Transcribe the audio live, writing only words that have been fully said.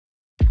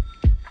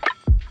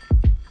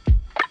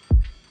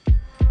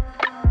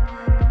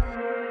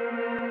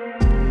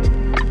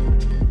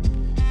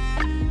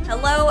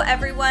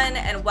everyone,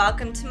 and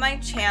welcome to my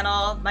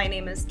channel. My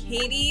name is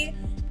Katie,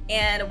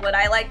 and what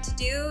I like to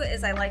do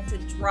is I like to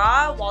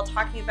draw while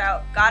talking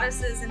about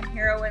goddesses and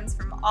heroines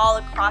from all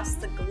across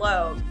the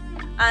globe.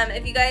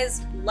 If you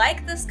guys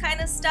like this kind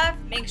of stuff,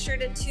 make sure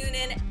to tune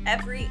in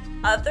every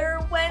other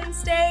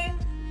Wednesday.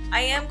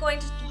 I am going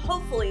to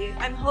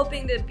I'm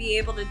hoping to be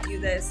able to do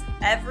this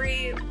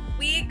every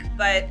week,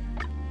 but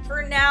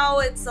for now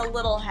it's a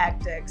little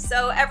hectic.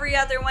 So every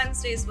other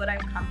Wednesday is what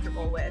I'm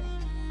comfortable with.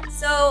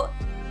 So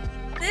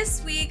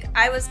this week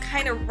I was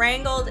kind of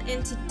wrangled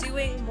into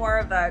doing more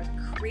of a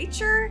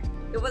creature.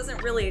 It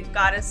wasn't really a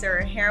goddess or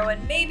a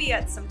heroine. Maybe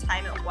at some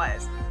time it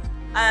was.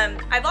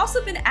 I've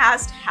also been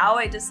asked how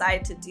I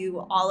decide to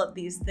do all of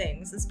these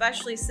things,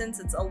 especially since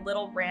it's a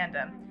little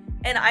random.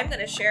 And I'm going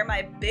to share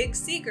my big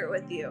secret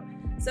with you.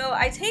 So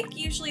I take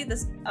usually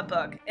a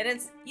book, and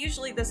it's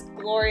usually this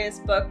glorious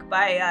book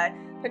by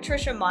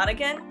Patricia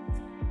Monaghan.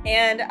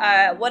 And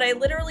what I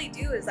literally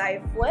do is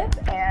I flip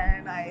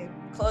and I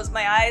close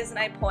my eyes and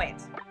I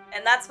point.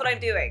 And that's what I'm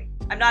doing.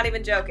 I'm not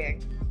even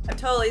joking. I'm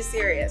totally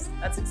serious.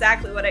 That's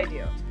exactly what I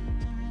do.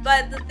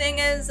 But the thing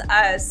is,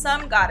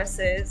 some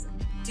goddesses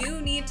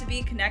do need to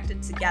be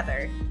connected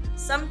together.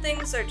 Some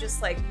things are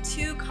just like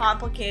too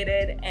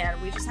complicated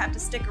and we just have to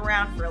stick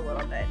around for a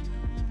little bit.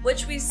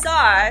 Which we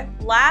saw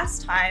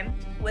last time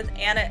with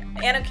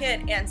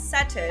Anakit and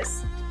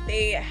Cetus.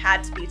 They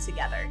had to be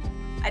together.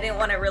 I didn't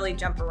want to really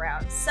jump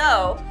around.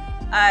 So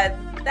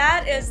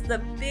that is the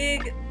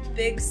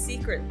big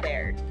secret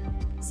there.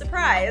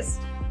 Surprise!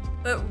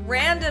 But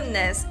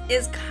randomness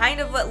is kind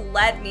of what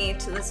led me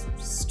to this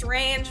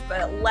strange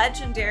but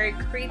legendary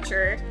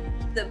creature,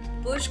 the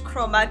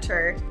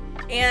Buschgroßmutter,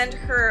 and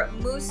her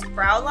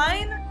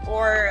Moosfrauen,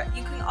 or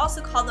you can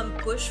also call them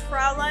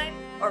Buschfrauen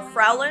or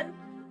Frauen.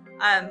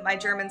 My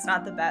German's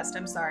not the best,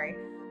 I'm sorry.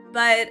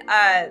 But,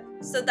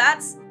 so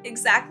that's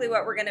exactly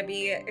what we're gonna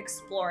be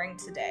exploring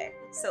today.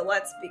 So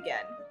let's begin.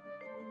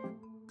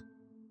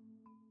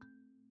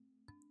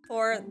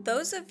 For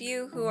those of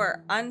you who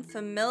are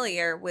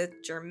unfamiliar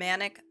with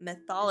Germanic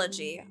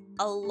mythology,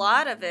 a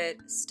lot of it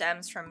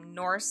stems from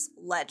Norse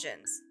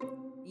legends.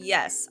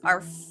 Yes,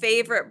 our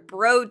favorite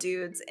bro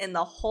dudes in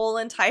the whole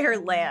entire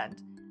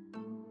land.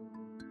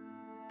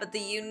 But the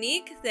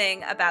unique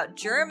thing about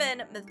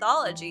German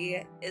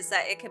mythology is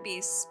that it can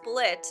be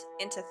split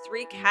into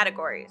three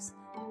categories.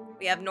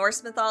 We have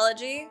Norse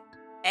mythology,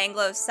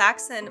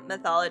 Anglo-Saxon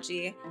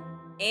mythology,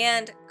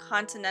 and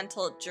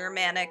continental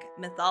Germanic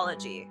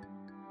mythology.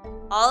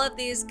 All of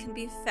these can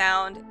be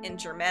found in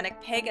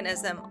Germanic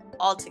paganism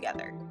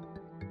altogether.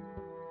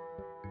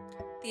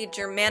 The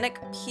Germanic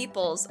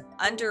peoples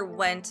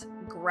underwent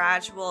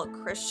gradual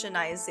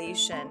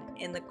Christianization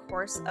in the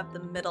course of the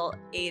Middle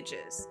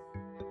Ages.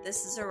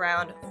 This is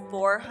around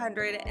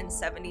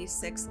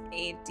 476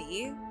 AD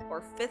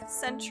or 5th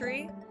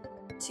century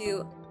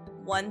to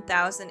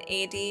 1000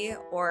 AD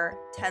or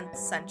 10th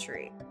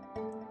century,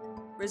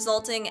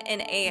 resulting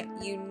in a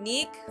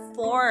unique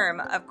form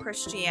of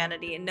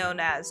Christianity known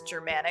as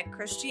Germanic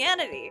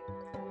Christianity.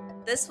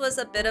 This was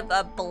a bit of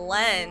a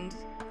blend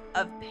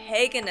of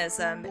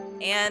paganism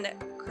and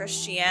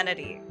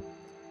Christianity.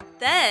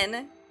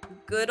 Then,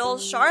 good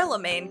old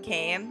Charlemagne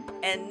came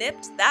and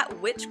nipped that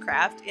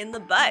witchcraft in the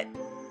bud.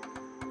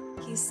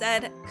 He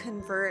said,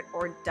 convert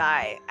or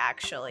die,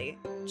 actually,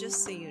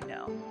 just so you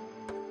know.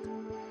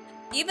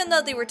 Even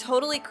though they were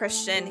totally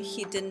Christian,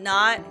 he did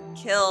not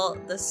kill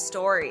the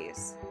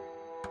stories.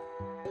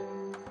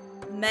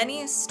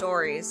 Many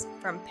stories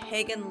from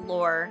pagan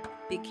lore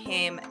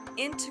became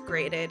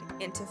integrated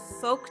into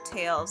folk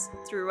tales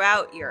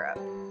throughout Europe.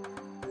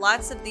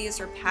 Lots of these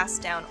were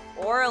passed down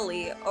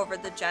orally over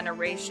the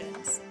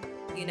generations.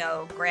 You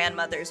know,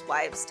 grandmother's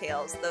wives'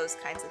 tales, those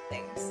kinds of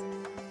things.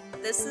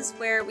 This is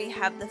where we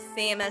have the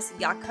famous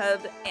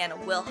Jakob and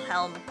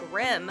Wilhelm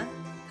Grimm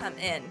come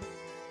in.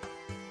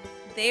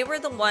 They were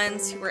the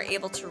ones who were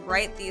able to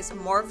write these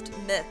morphed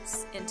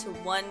myths into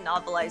one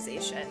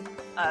novelization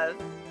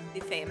of the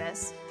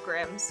famous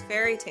Grimm's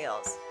fairy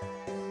tales.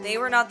 They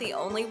were not the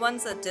only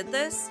ones that did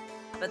this,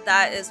 but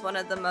that is one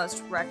of the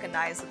most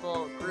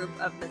recognizable group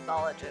of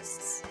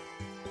mythologists.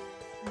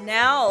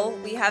 Now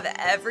we have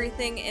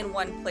everything in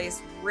one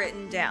place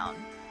written down.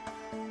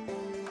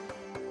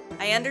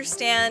 I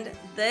understand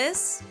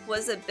this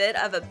was a bit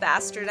of a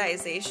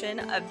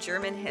bastardization of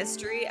German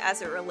history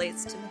as it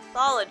relates to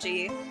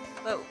mythology,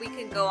 but we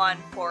can go on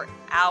for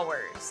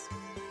hours.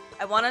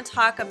 I want to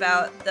talk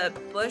about the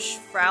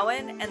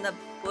Buschfrauen and the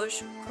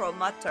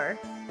Buschgroßmutter.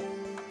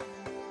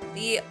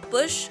 The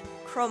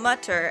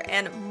Buschgroßmutter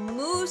and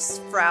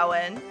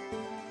Moosfrauen,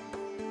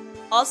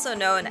 also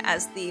known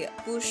as the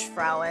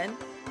Buschfrauen,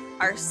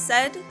 are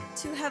said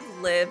to have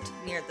lived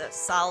near the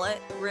Saale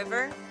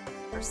River,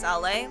 or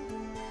Saale.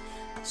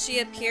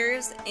 She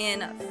appears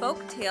in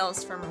folk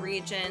tales from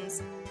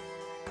regions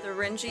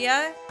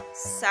Thuringia,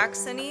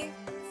 Saxony,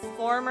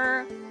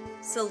 former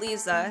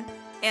Silesia,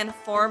 and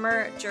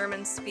former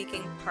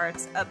German-speaking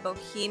parts of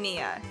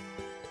Bohemia.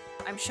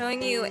 I'm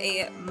showing you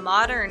a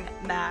modern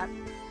map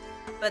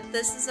but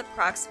this is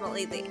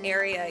approximately the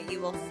area you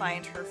will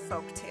find her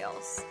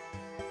folktales.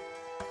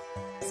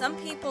 Some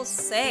people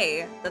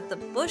say that the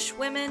bush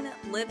women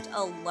lived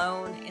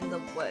alone in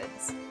the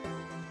woods.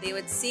 They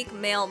would seek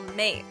male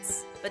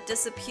mates, but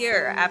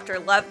disappear after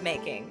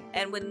lovemaking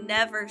and would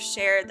never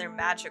share their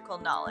magical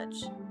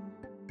knowledge.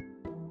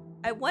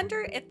 I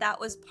wonder if that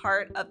was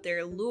part of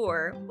their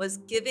lure, was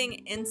giving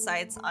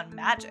insights on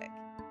magic.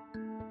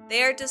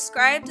 They are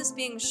described as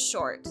being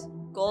short,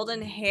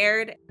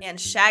 golden-haired, and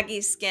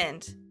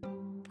shaggy-skinned,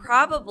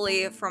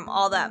 probably from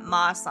all that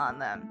moss on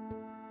them.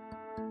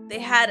 They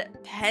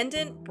had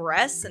pendant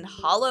breasts and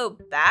hollow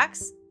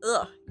backs.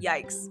 Ugh,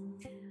 yikes.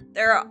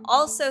 There are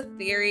also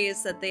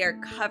theories that they are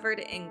covered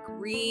in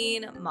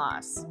green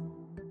moss.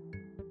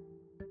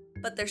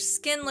 But their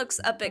skin looks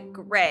a bit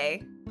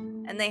gray,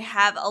 and they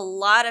have a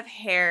lot of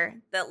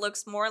hair that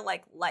looks more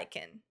like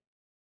lichen.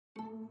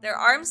 Their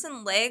arms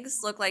and legs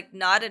look like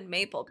knotted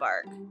maple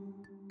bark.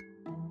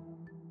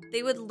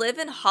 They would live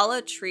in hollow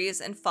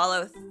trees and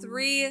follow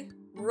 3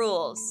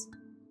 rules.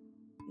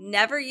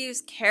 Never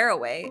use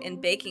caraway in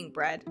baking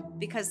bread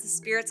because the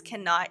spirits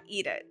cannot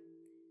eat it.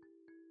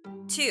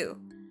 2.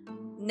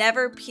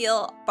 Never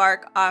peel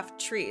bark off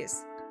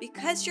trees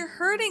because you're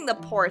hurting the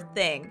poor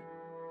thing.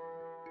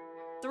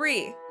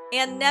 3.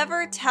 And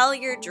never tell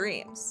your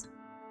dreams.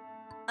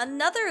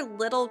 Another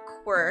little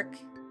quirk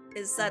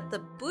is that the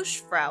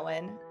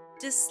Buschfrauen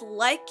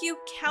dislike you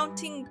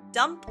counting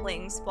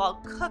dumplings while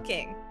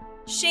cooking.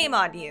 Shame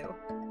on you.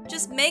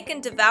 Just make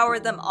and devour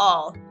them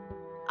all.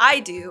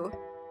 I do.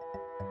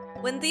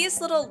 When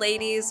these little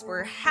ladies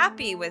were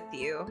happy with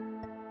you,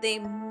 they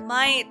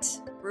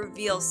might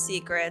reveal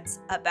secrets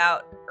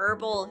about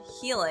herbal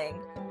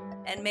healing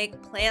and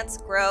make plants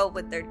grow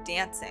with their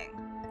dancing.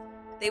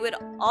 They would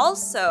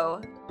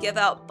also give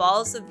out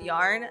balls of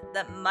yarn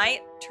that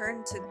might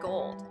turn to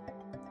gold.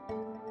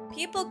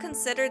 People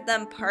considered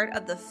them part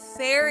of the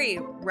fairy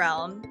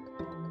realm,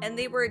 and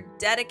they were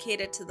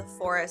dedicated to the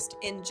forest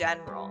in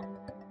general.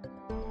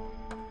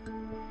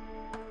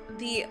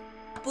 The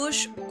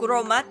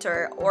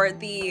Buschgroßmutter, or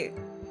the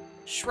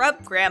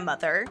Shrub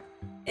grandmother,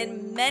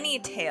 in many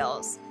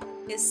tales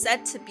is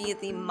said to be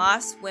the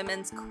moss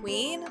women's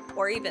queen,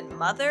 or even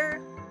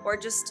mother, or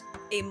just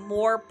a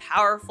more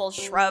powerful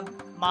shrub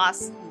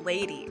moss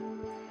lady.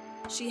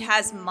 She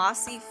has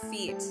mossy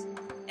feet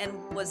and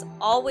was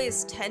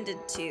always tended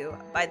to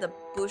by the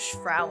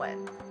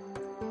Buschfrauen.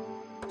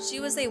 She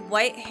was a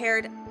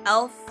white-haired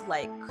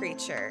elf-like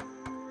creature,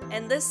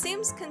 and this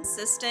seems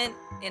consistent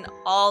in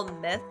all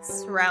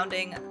myths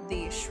surrounding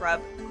the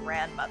Shrub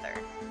grandmother.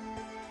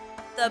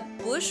 The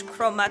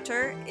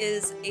Buschgroßmutter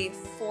is a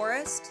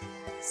forest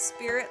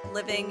spirit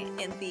living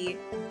in the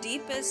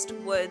deepest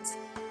woods,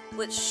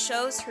 which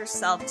shows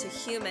herself to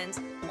humans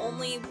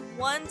only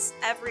once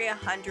every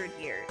 100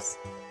 years.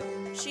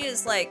 She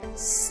is like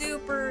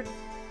super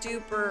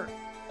duper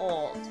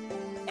old,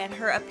 and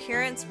her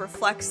appearance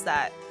reflects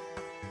that.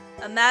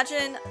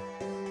 Imagine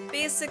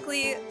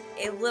basically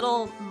a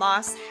little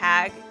moss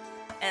hag,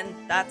 and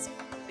that's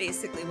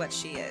basically what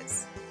she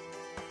is.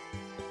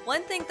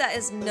 One thing that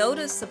is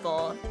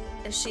noticeable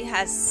is she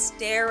has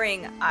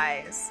staring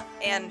eyes,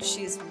 and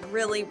she's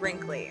really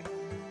wrinkly.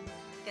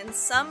 In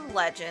some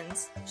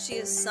legends, she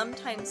is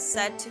sometimes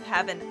said to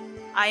have an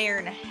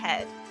iron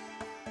head.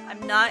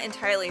 I'm not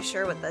entirely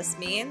sure what this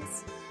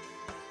means.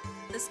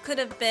 This could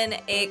have been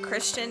a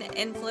Christian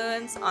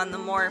influence on the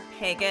more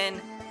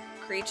pagan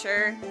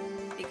creature,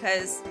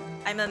 because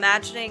I'm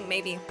imagining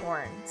maybe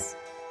horns.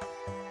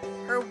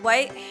 Her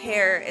white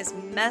hair is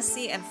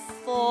messy and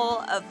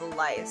full of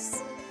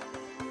lice.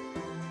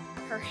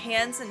 Her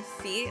hands and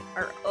feet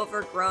are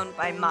overgrown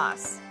by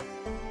moss.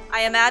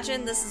 I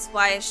imagine this is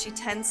why she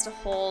tends to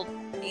hold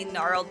a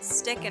gnarled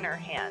stick in her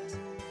hand.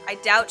 I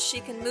doubt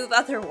she can move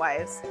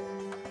otherwise.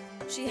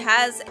 She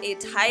has a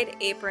tied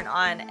apron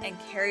on and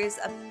carries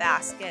a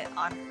basket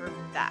on her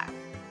back.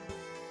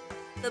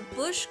 The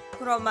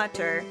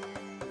Buschgroßmutter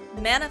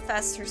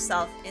manifests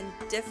herself in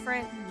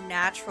different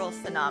natural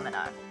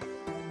phenomena.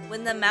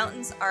 When the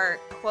mountains are,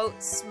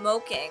 quote,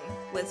 smoking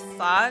with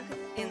fog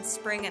in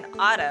spring and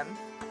autumn,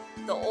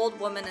 the old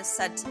woman is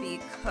said to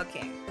be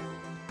cooking.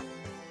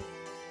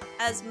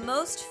 As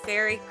most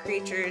fairy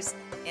creatures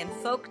in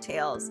folk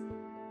tales,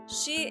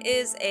 she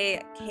is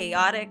a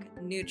chaotic,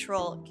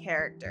 neutral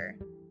character.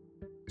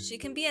 She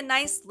can be a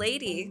nice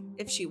lady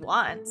if she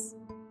wants,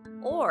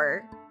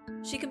 or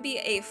she can be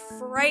a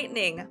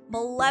frightening,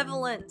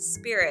 malevolent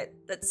spirit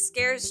that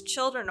scares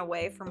children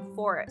away from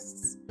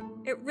forests.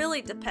 It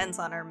really depends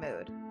on her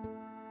mood.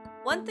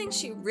 One thing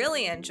she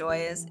really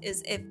enjoys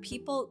is if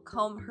people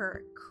comb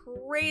her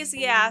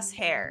crazy-ass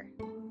hair.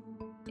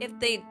 If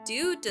they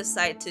do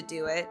decide to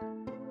do it,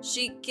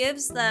 she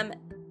gives them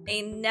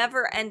a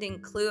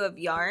never-ending clue of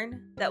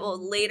yarn that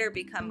will later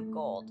become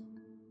gold.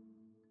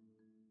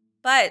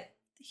 But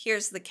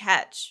here's the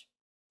catch.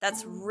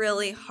 That's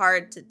really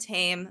hard to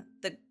tame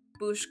the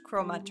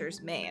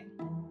Buschgroßmutter's mane.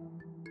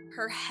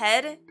 Her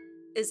head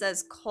is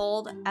as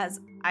cold as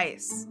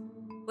ice,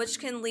 which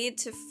can lead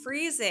to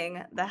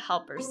freezing the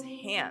helper's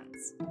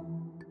hands.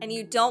 And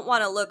you don't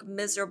want to look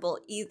miserable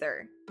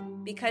either,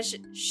 because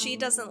she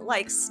doesn't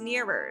like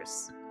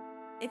sneerers.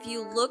 If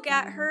you look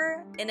at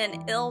her in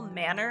an ill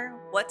manner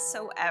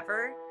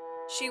whatsoever,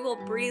 she will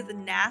breathe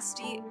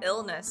nasty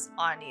illness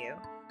on you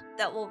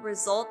that will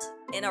result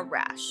in a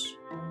rash.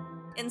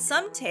 In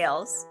some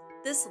tales,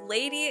 this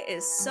lady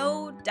is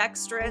so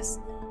dexterous,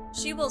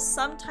 she will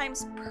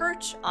sometimes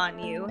perch on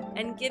you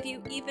and give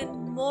you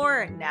even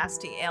more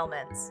nasty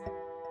ailments.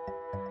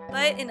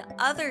 But in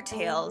other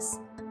tales,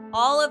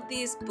 all of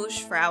these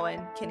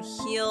Buschfrauen can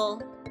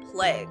heal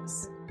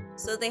plagues,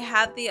 so they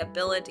have the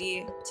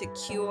ability to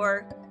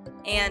cure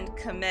and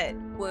commit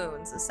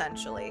wounds,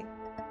 essentially,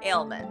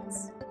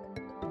 ailments.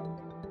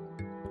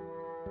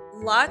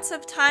 Lots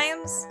of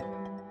times,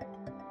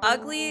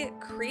 ugly,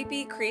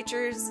 creepy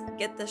creatures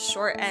get the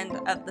short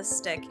end of the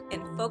stick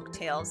in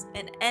folktales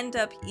and end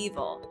up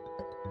evil.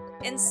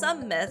 In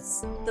some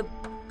myths, the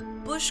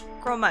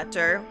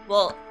Buschgroßmutter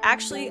will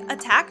actually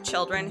attack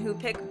children who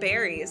pick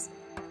berries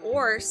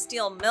or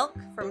steal milk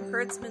from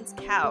herdsmen's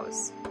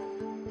cows.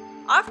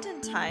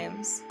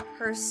 Oftentimes,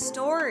 her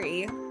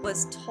story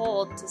was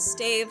told to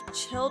stave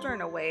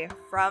children away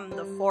from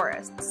the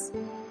forests.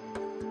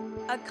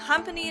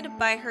 Accompanied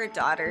by her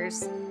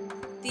daughters,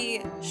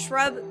 the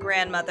Shrub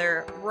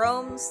grandmother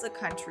roams the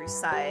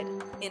countryside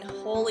in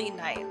holy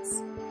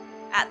nights.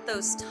 At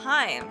those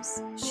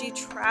times, she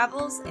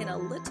travels in a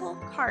little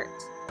cart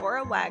or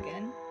a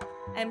wagon,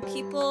 and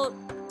people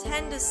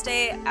tend to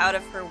stay out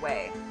of her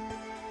way.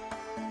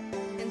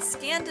 In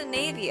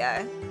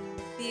Scandinavia,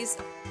 these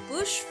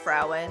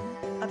Buschfrauen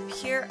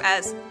appear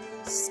as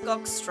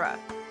skogstra,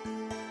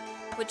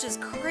 which is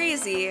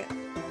crazy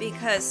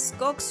because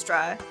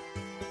skogstra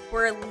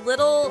were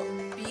little,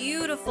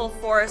 beautiful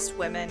forest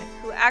women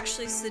who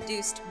actually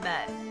seduced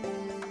men.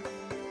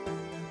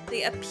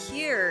 They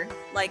appear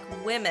like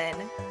women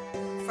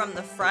from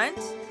the front,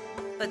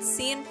 but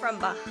seen from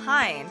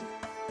behind,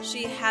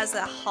 she has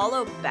a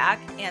hollow back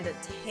and a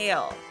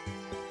tail.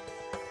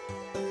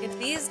 If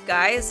these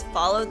guys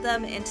followed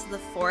them into the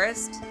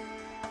forest,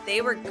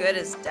 they were good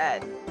as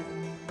dead.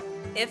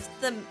 If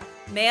the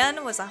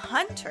man was a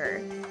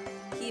hunter,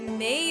 he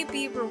may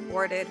be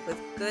rewarded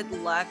with good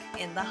luck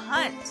in the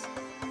hunt.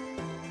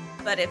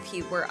 But if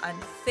he were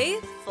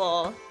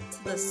unfaithful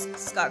to the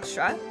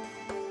skogstra,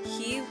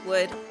 he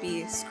would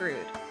be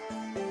screwed.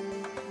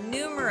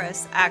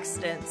 Numerous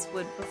accidents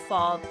would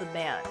befall the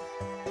man.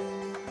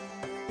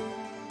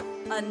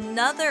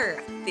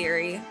 Another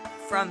theory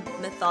from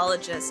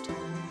mythologist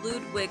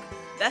Ludwig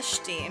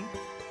Bechstein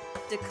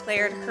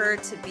declared her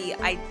to be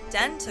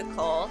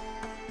identical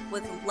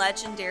with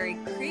legendary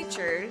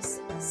creatures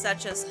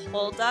such as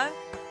Hulda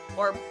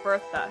or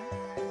Bertha,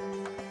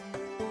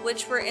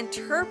 which were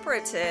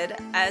interpreted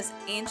as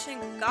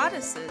ancient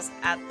goddesses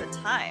at the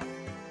time,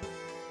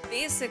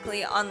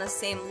 basically on the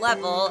same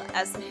level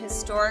as the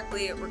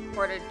historically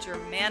recorded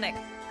Germanic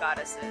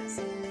goddesses.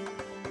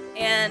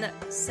 And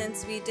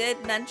since we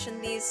did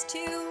mention these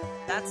two,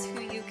 that's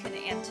who you can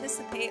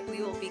anticipate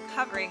we will be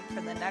covering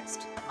for the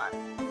next month.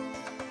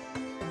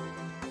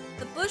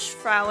 The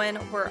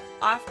Buschfrauen were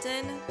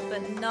often,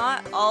 but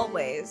not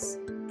always,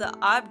 the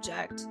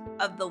object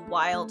of the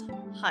wild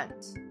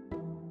hunt.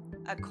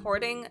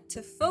 According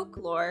to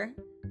folklore,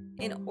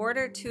 in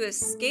order to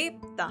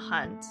escape the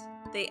hunt,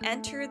 they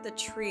enter the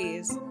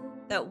trees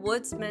that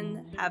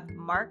woodsmen have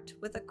marked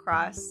with a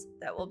cross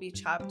that will be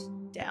chopped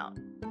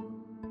down.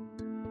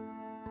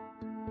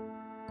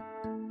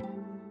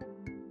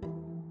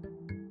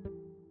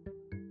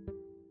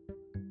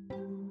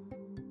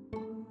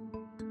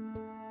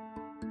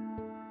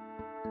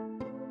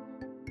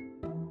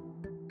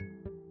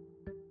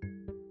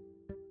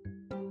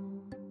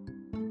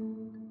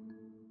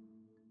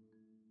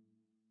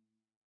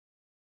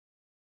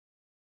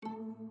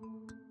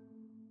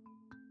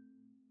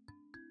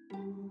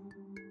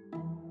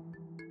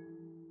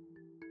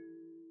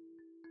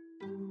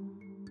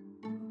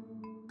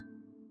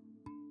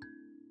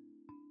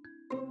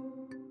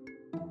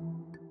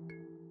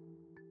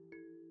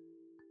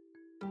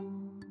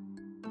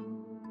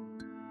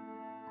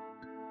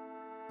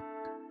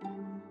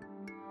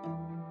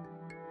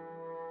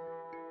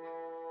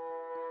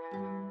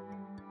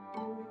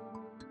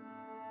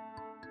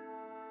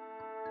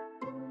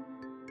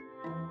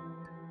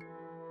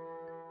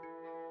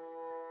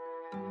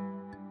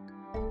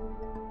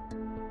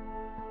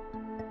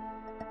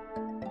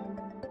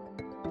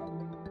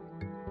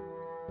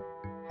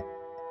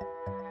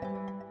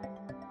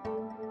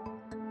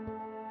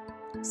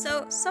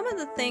 So some of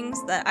the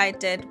things that I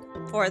did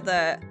for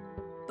the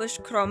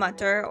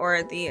Buschgroßmutter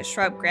or the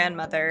Shrub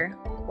grandmother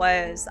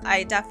was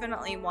I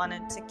definitely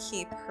wanted to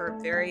keep her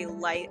very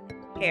light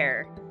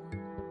hair,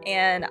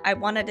 and I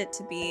wanted it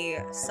to be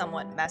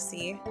somewhat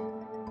messy.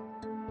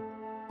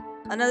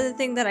 Another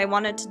thing that I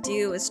wanted to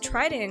do is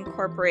try to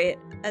incorporate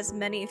as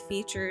many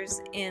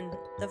features in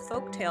the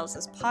folktales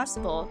as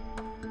possible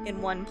in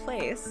one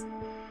place.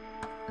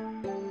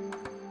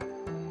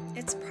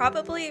 It's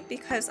probably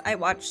because I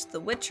watched The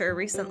Witcher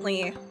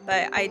recently,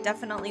 but I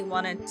definitely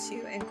wanted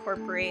to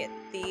incorporate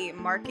the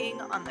marking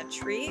on the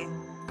tree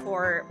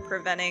for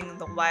preventing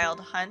the wild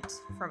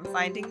hunt from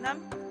finding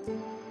them.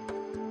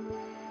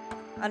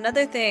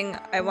 Another thing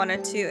I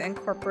wanted to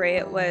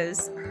incorporate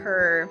was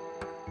her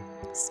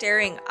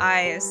staring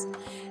eyes,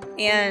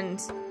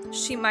 and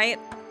she might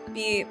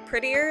be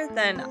prettier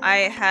than I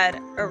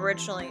had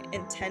originally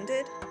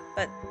intended,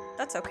 but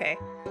that's okay.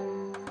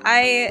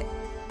 I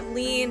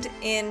leaned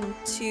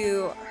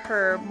into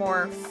her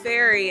more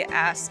fairy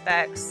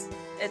aspects.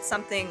 It's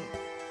something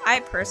I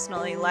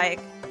personally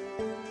like.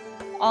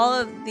 All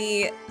of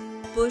the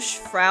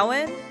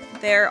Buschfrauen,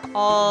 they're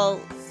all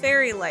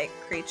fairy-like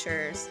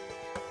creatures.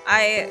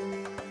 I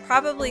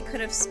probably could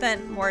have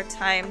spent more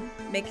time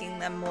making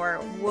them more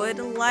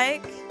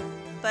wood-like,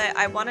 but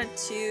I wanted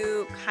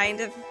to kind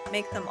of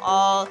make them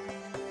all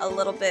a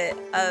little bit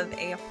of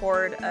a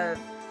horde of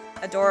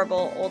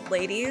adorable old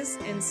ladies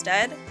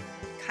instead,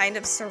 kind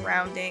of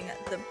surrounding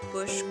the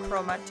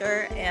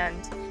Buschgroßmutter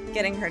and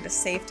getting her to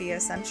safety,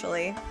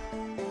 essentially.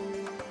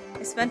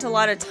 I spent a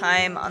lot of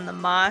time on the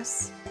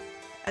moss.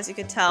 As you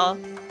could tell,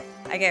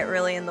 I get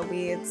really in the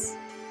weeds.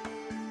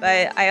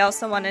 But I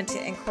also wanted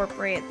to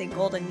incorporate the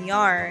golden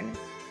yarn,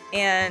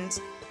 and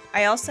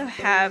I also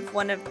have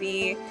one of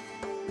the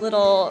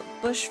little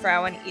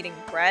Buschfrauen eating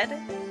bread.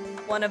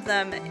 One of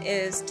them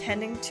is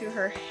tending to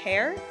her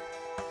hair,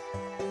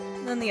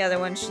 and then the other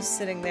one's just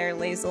sitting there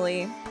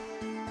lazily.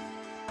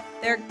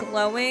 They're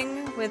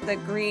glowing with a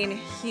green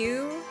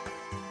hue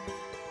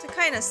to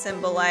kind of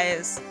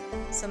symbolize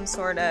some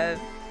sort of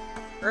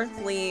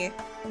earthly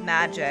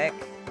magic,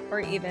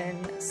 or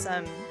even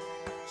some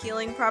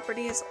healing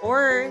properties,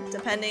 or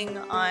depending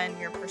on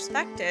your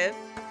perspective,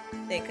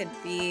 they could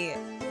be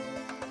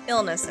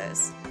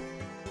illnesses.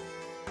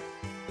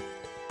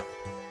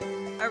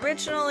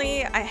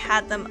 Originally, I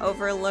had them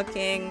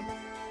overlooking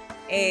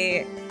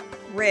a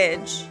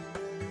ridge,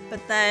 but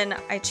then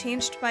I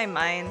changed my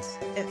mind.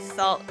 It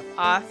felt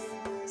off,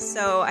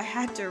 so I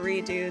had to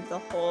redo the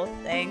whole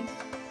thing.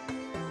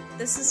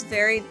 This is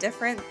very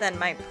different than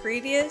my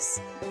previous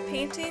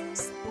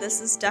paintings.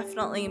 This is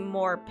definitely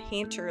more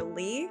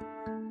painterly,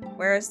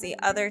 whereas the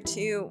other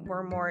two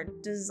were more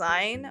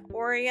design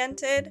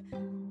oriented.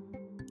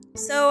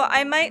 So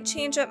I might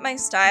change up my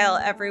style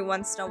every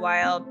once in a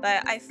while,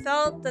 but I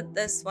felt that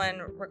this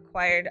one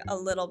required a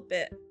little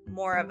bit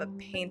more of a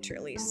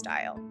painterly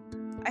style.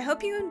 I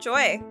hope you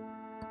enjoy.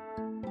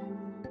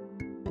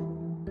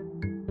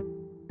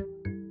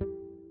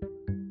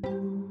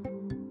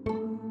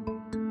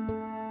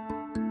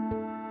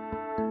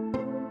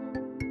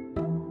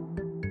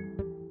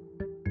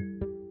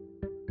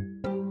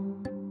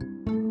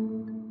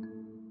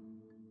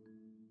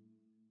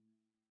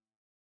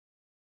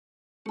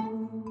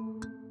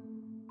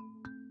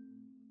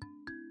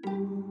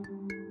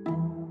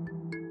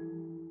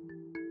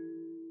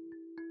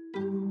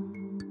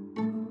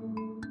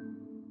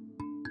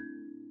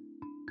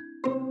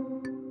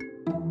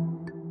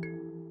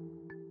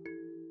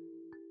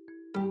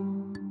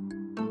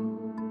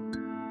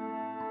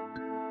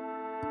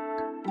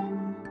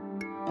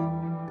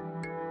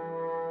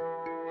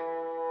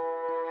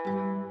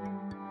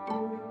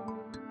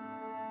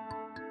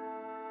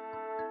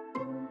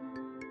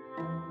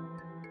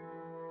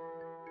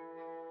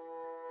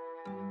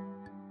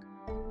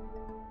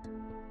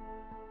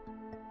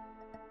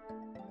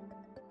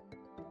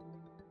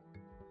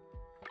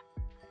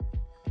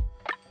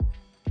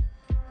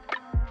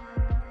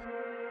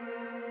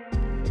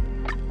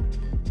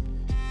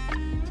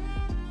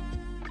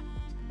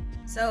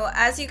 So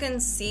as you can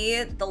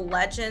see, the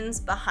legends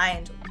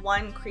behind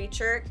one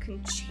creature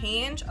can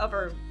change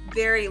over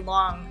very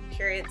long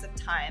periods of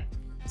time.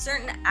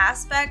 Certain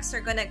aspects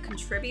are going to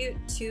contribute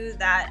to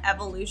that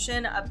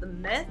evolution of the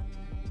myth.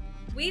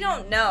 We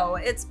don't know.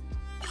 It's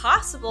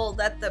possible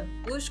that the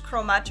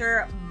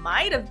Buschgroßmutter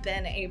might have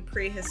been a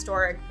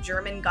prehistoric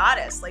German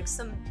goddess, like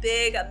some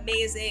big,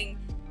 amazing,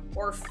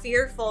 or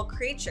fearful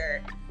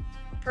creature.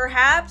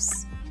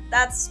 Perhaps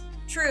that's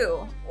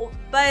true,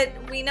 but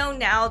we know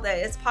now that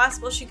it's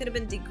possible she could have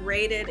been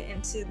degraded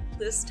into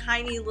this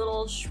tiny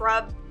little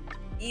shrub,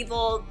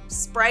 evil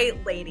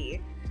sprite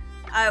lady.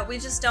 We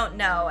just don't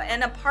know.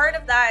 And a part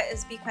of that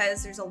is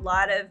because there's a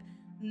lot of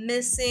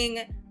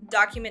missing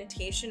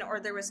documentation,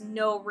 or there was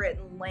no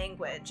written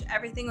language.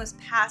 Everything was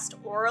passed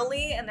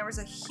orally, and there was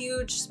a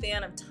huge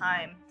span of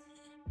time.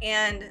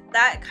 And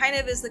that kind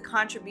of is the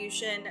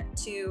contribution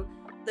to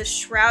the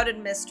shrouded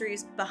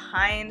mysteries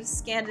behind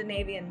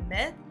Scandinavian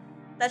myth.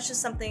 That's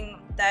just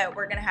something that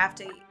we're gonna have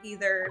to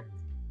either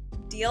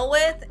deal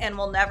with and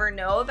we'll never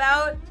know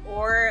about,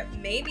 or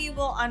maybe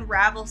we'll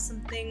unravel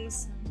some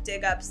things,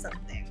 dig up some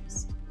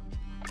things.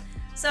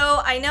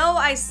 So I know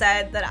I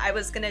said that I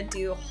was gonna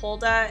do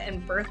Hulda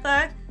and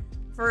Bertha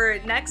for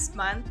next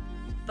month,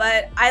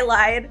 but I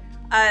lied.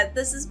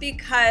 This is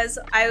because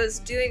I was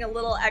doing a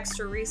little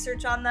extra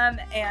research on them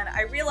and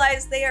I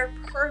realized they are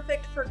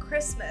perfect for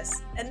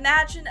Christmas.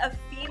 Imagine a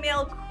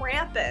female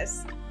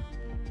Krampus.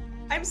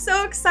 I'm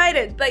so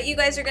excited, but you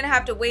guys are gonna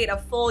have to wait a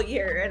full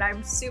year, and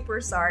I'm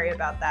super sorry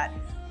about that.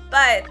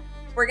 But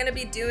we're gonna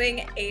be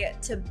doing a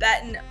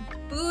Tibetan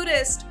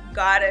Buddhist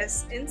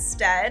goddess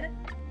instead,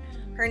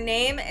 Her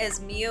name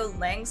is Mio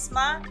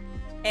Langsma,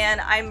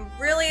 and I'm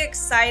really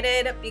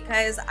excited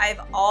because I've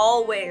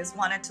always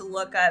wanted to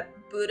look up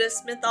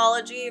Buddhist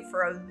mythology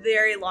for a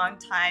very long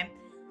time.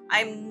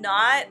 I'm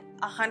not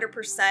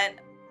 100%,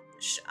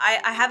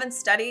 I haven't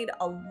studied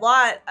a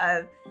lot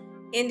of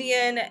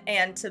Indian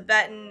and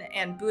Tibetan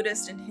and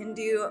Buddhist and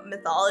Hindu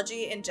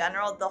mythology in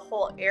general, the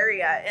whole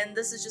area, and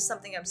this is just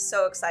something I'm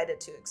so excited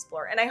to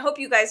explore, and I hope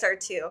you guys are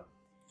too.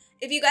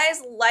 If you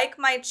guys like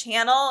my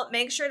channel,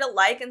 make sure to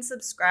like and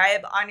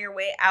subscribe on your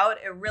way out.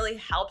 It really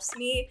helps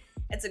me.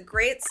 It's a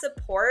great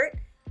support.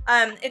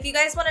 If you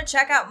guys want to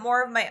check out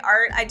more of my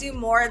art, I do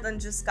more than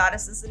just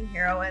goddesses and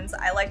heroines.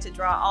 I like to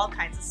draw all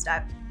kinds of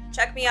stuff.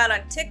 Check me out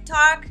on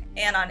TikTok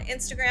and on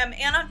Instagram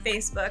and on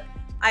Facebook.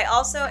 I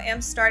also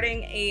am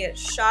starting a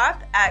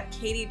shop at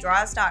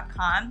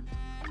kaitidraws.com.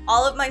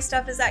 All of my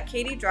stuff is at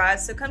Kaiti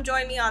Draws, so come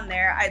join me on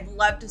there. I'd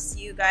love to see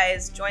you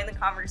guys join the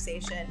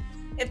conversation.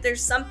 If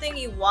there's something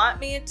you want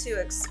me to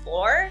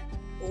explore,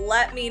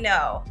 let me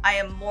know. I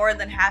am more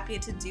than happy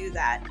to do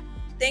that.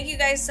 Thank you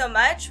guys so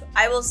much.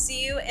 I will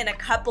see you in a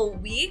couple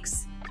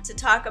weeks to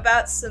talk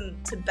about some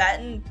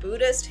Tibetan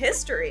Buddhist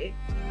history.